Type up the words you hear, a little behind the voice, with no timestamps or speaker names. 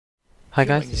Hi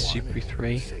guys, this is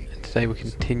Super3, and today we're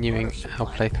continuing our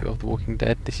playthrough of The Walking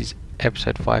Dead. This is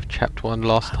episode 5, chapter 1.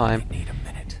 Last time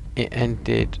it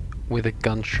ended with a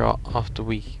gunshot after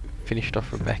we finished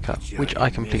off Rebecca, which I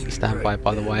completely stand by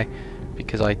the way,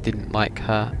 because I didn't like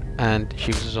her and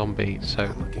she was a zombie, so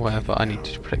whatever, I needed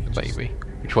to protect the baby,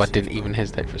 which I didn't even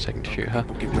hesitate for a second to shoot her.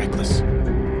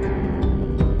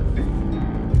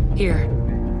 Here.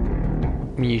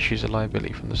 You knew she was a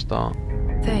liability from the start.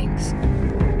 Thanks.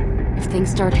 If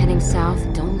things start heading south,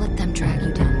 don't let them drag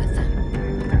you down with them.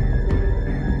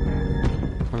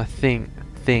 Well, I think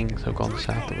things have gone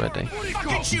south already.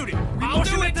 Fucking shoot it! I'll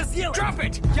do it! Drop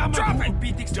it! Drop it!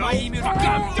 Don't fuck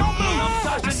up! Don't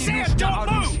move! I said don't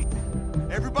move!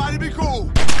 Everybody be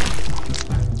cool!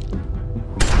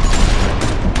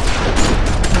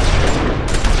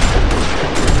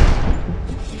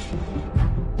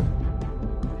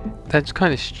 That's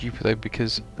kind of stupid though,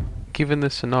 because given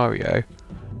the scenario,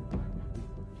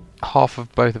 half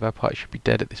of both of our parties should be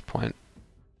dead at this point.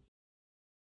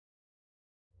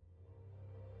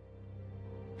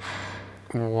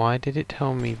 Why did it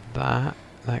tell me that?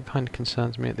 That kind of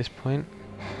concerns me at this point.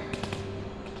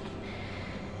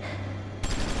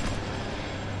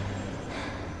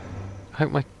 I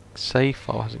hope my save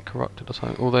file hasn't corrupted or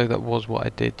something, although that was what I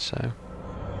did, so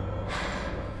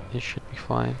it should be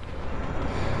fine.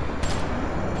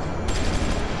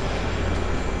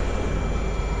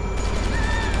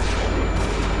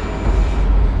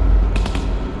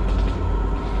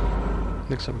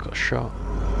 Looks like we got shot.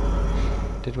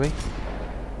 Did we?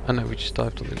 Oh no, we just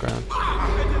dived on the ground.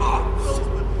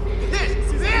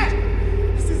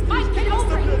 Mike, get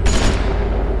over it!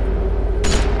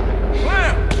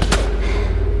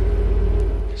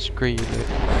 Screw you, Luke.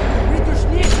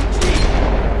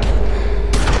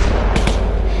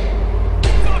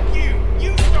 Fuck you!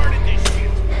 You started this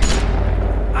shit!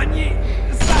 Они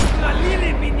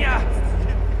застрелили меня!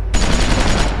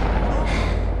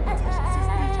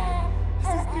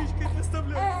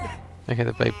 Okay,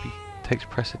 the baby takes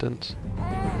precedence.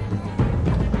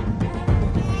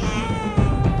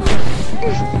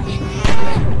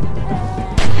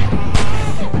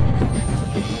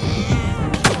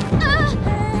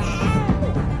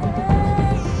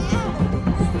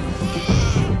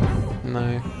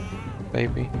 No,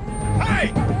 baby.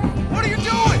 Hey! What are you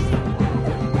doing?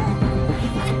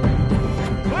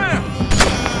 Where?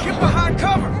 Get behind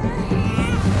cover!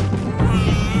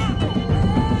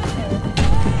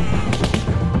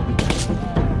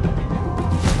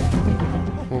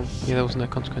 Yeah, there was no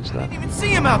consequence to that. Didn't even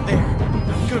see him out there!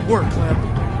 Good work, Clem.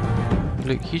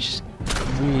 Luke, you just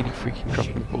really freaking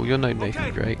dropping the ball. You're no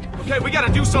Nathan Drake. Okay, we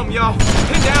gotta do something, y'all.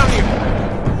 Get down here.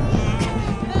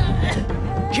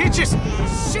 Can't just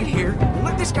sit here and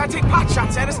let this guy take pot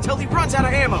shots at us till he runs out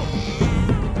of ammo.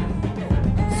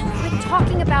 So quit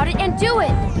talking about it and do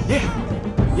it!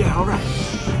 Yeah, all right.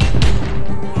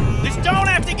 This don't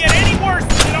have to get any worse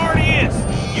than it already is.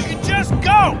 You can just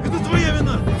go. Это твоя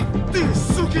вина! Ты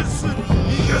сукин сын!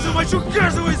 Я замочу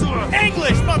каждого из вас!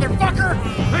 English, motherfucker!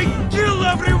 I kill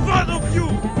every one of you!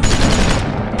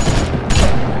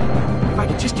 If I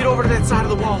could just get over to that side of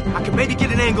the wall, I could maybe get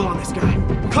an angle on this guy.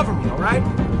 Cover me, all right?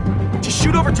 Just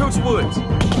shoot over towards the woods.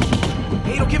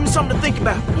 Hey, it'll give him something to think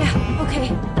about. Yeah,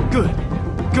 okay. Good.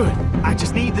 I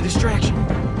just need the distraction.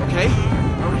 Okay?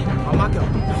 All right, on my go.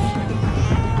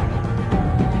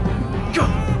 Go!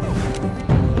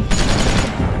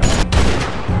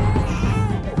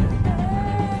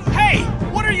 Hey!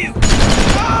 What are you?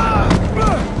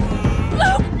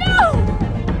 Luke, no!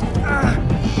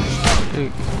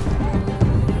 Luke.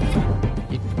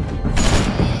 You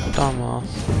dumbass.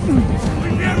 Вы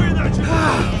первые начали!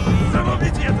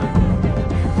 Замолвите это!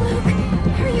 Luke,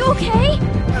 are you okay?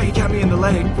 Oh, he got me in the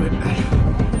leg, but I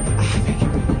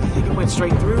think it went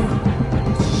straight through.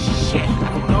 Shit, I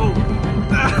don't know.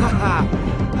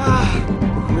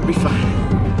 I'm gonna be fine.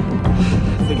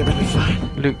 I think I'm gonna be fine.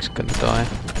 Luke's gonna die,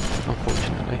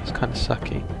 unfortunately. It's kind of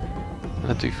sucky.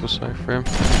 And I do feel sorry for him.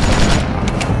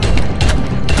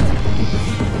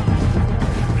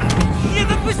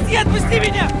 Отпусти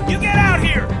меня! You get out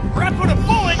here, or I put a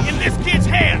bullet in this kid's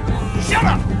hand. Shut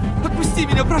up! Отпусти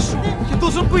меня, прошу! Я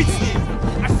должен быть с ним!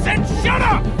 I said shut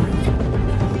up!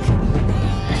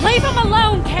 Leave him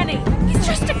alone, Kenny! He's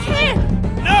just a kid!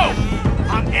 No!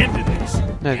 I'm ending this.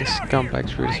 No, this scumbag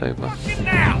screwed us over. Fucking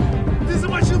now! Ты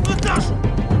замочил Наташу!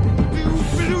 Ты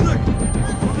ублюдок!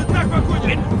 Он и так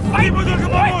покойник! Ты ему только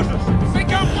поможешь!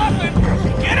 Think I'm bluffing?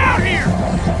 Get out here!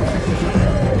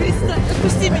 Перестань!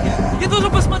 Отпусти меня! Я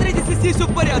должен посмотреть, если здесь все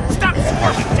в порядке! Stop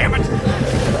squirming, damn it!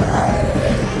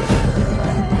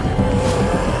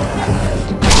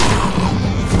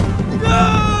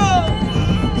 No!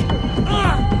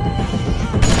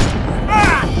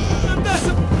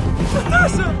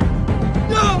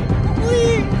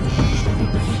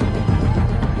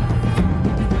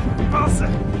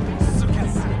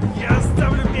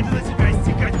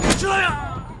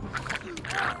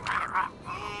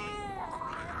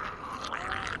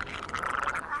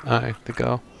 Oh, the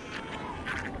girl.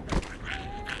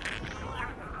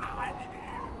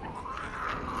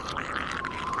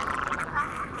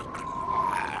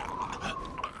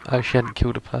 Oh, she hadn't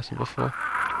killed a person before.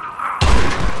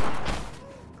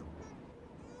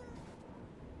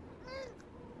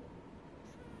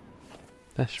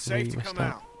 That's Safe really to messed come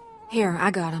up. out. Here,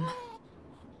 I got him.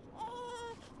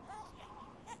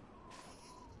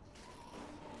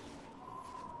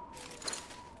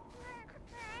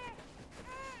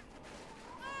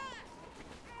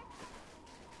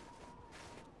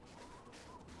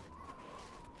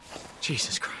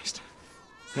 Jesus Christ.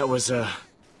 That was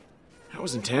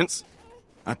intense.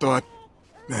 I thought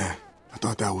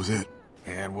that was it.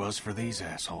 Yeah, it was for these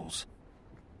assholes.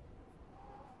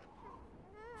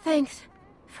 Thanks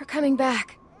for coming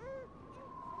back.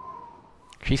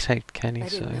 She saved Kenny, I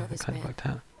so didn't know it this kind of man. worked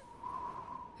out.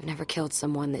 I've never killed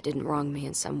someone that didn't wrong me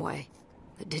in some way,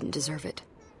 that didn't deserve it.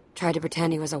 Tried to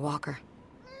pretend he was a walker.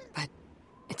 But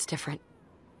it's different.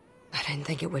 I didn't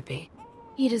think it would be.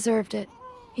 He deserved it.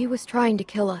 He was trying to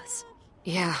kill us.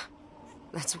 Yeah,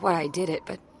 that's why I did it,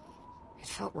 but it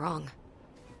felt wrong.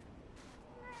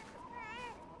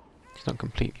 It's not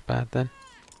completely bad then.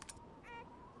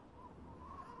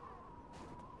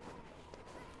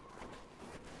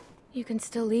 You can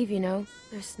still leave, you know.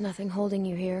 There's nothing holding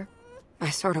you here. I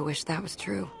sort of wish that was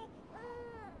true.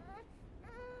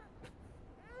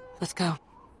 Let's go.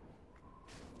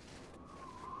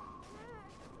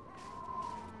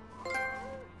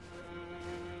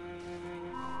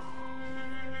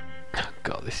 Oh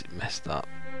god, this is messed up.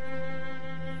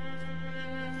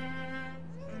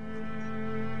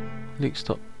 Luke,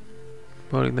 stop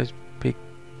rolling those big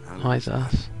eyes at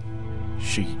us.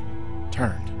 She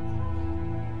turned.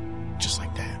 Just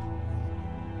like that.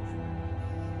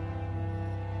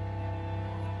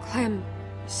 Clem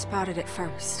spotted it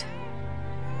first.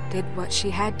 Did what she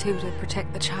had to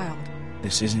protect the child.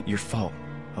 This isn't your fault,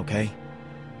 okay?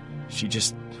 She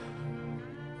just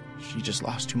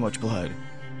lost too much blood.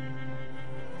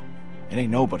 It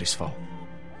ain't nobody's fault.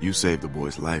 You saved the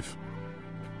boy's life.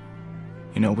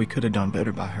 You know, we could have done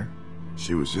better by her.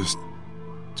 She was just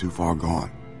too far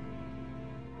gone.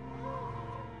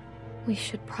 We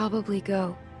should probably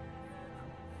go.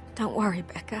 Don't worry,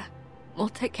 Becca. We'll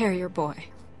take care of your boy.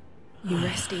 You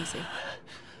rest easy.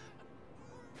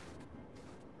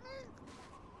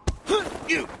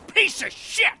 You piece of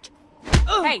shit!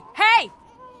 Hey, hey!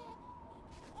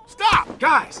 Stop!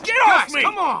 Guys! Get off guys, me!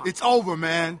 Come on! It's over,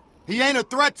 man. He ain't a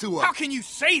threat to us. How can you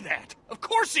say that? Of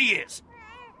course he is!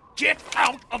 Get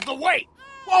out of the way!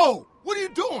 Whoa! What are you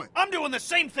doing? I'm doing the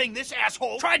same thing this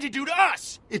asshole tried to do to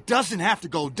us! It doesn't have to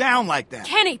go down like that.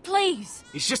 Kenny, please!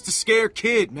 He's just a scared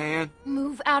kid, man.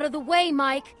 Move out of the way,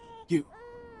 Mike.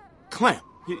 Clem,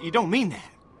 you don't mean that.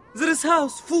 There is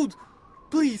house, food.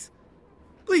 Please.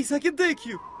 Please, I can take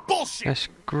you. Bullshit! Yeah,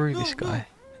 screw this No, guy.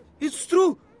 it's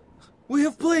true. We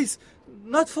have place,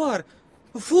 not far.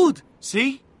 Food.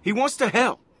 See? He wants to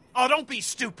help. Oh, don't be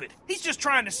stupid. He's just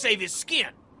trying to save his skin.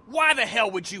 Why the hell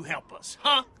would you help us,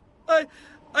 huh?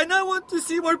 I now want to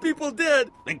see more people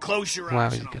dead. Then close your Wow,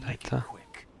 eyes he's and a I'll good make it actor.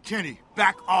 quick. Kenny,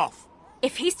 back off.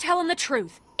 If he's telling the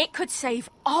truth, it could save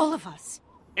all of us.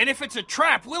 And if it's a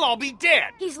trap, we'll all be dead.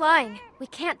 He's lying. We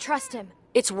can't trust him.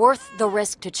 It's worth the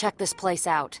risk to check this place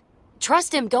out.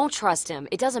 Trust him, don't trust him.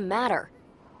 It doesn't matter.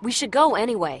 We should go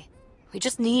anyway. We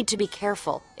just need to be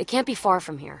careful. It can't be far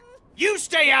from here. You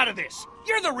stay out of this.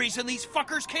 You're the reason these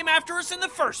fuckers came after us in the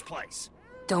first place.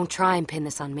 Don't try and pin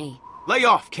this on me. Lay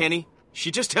off, Kenny.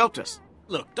 She just helped us.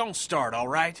 Look, don't start, all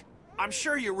right? I'm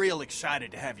sure you're real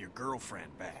excited to have your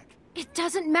girlfriend back. It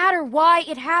doesn't matter why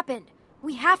it happened.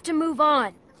 We have to move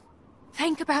on.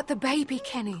 Think about the baby,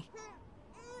 Kenny.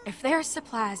 If there's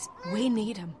supplies, we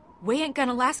need them. We ain't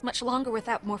gonna last much longer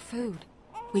without more food.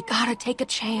 We gotta take a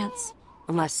chance.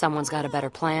 Unless someone's got a better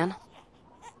plan.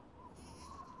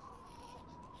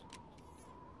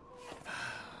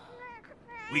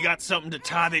 We got something to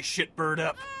tie this shitbird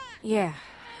up. Yeah,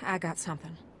 I got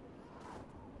something.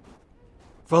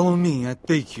 Follow me, I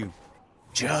take you.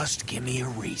 Just give me a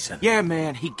reason. Yeah,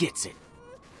 man, he gets it.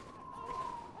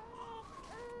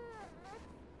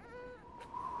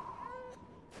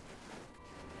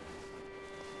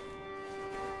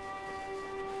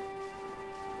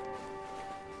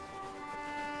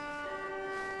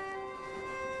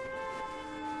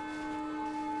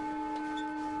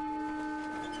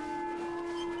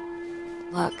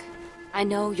 Look, I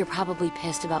know you're probably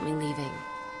pissed about me leaving.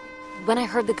 When I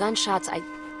heard the gunshots,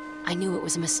 I knew it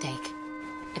was a mistake.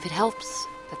 If it helps,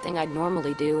 the thing I'd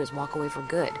normally do is walk away for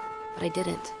good, but I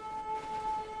didn't.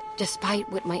 Despite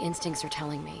what my instincts are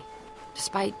telling me,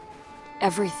 despite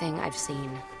everything I've seen,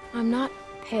 I'm not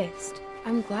pissed.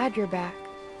 I'm glad you're back.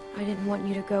 I didn't want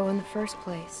you to go in the first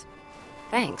place.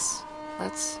 Thanks.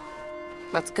 That's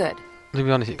good. To be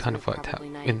honest, it kind of worked out Probably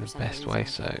in the 90% best of way,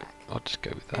 reasons I so came back. I'll just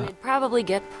go with And that. it'd probably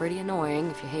get pretty annoying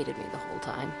if you hated me the whole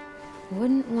time.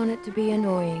 Wouldn't want it to be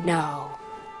annoying. No,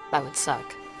 that would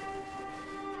suck.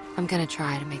 I'm gonna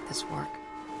try to make this work.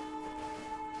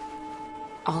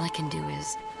 All I can do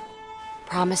is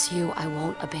promise you I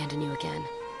won't abandon you again.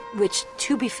 Which,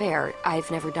 to be fair,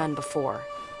 I've never done before.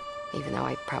 Even though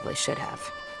I probably should have.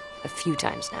 A few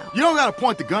times now. You don't gotta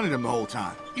point the gun at him the whole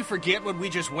time. You forget what we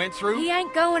just went through? He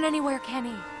ain't going anywhere,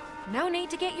 Kenny. No need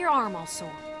to get your arm all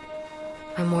sore.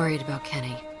 I'm worried about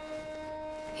Kenny.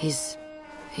 He's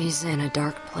in a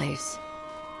dark place.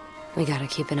 We gotta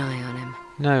keep an eye on him.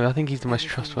 No, I think he's the most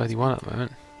trustworthy one at the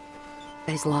moment.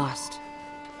 He's lost.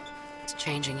 It's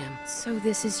changing him. So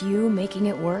this is you making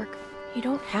it work? You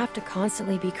don't have to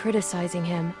constantly be criticizing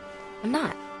him. I'm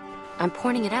not. I'm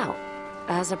pointing it out.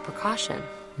 As a precaution.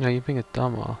 No, you're being a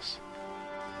dumbass.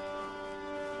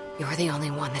 You're the only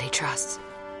one that he trusts.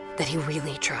 That he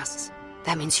really trusts.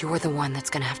 That means you're the one that's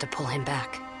gonna have to pull him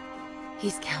back.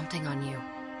 He's counting on you.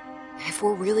 If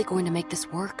we're really going to make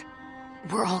this work,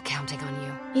 we're all counting on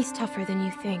you. He's tougher than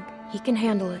you think. He can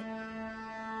handle it.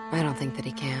 I don't think that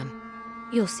he can.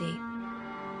 You'll see.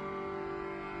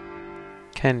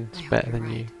 Ken's I hope better you're than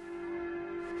you. right.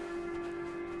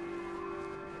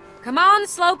 Come on,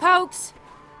 slowpokes!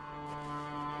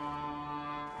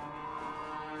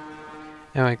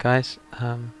 Anyway guys,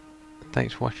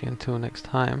 thanks for watching. Until next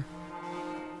time.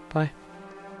 Bye.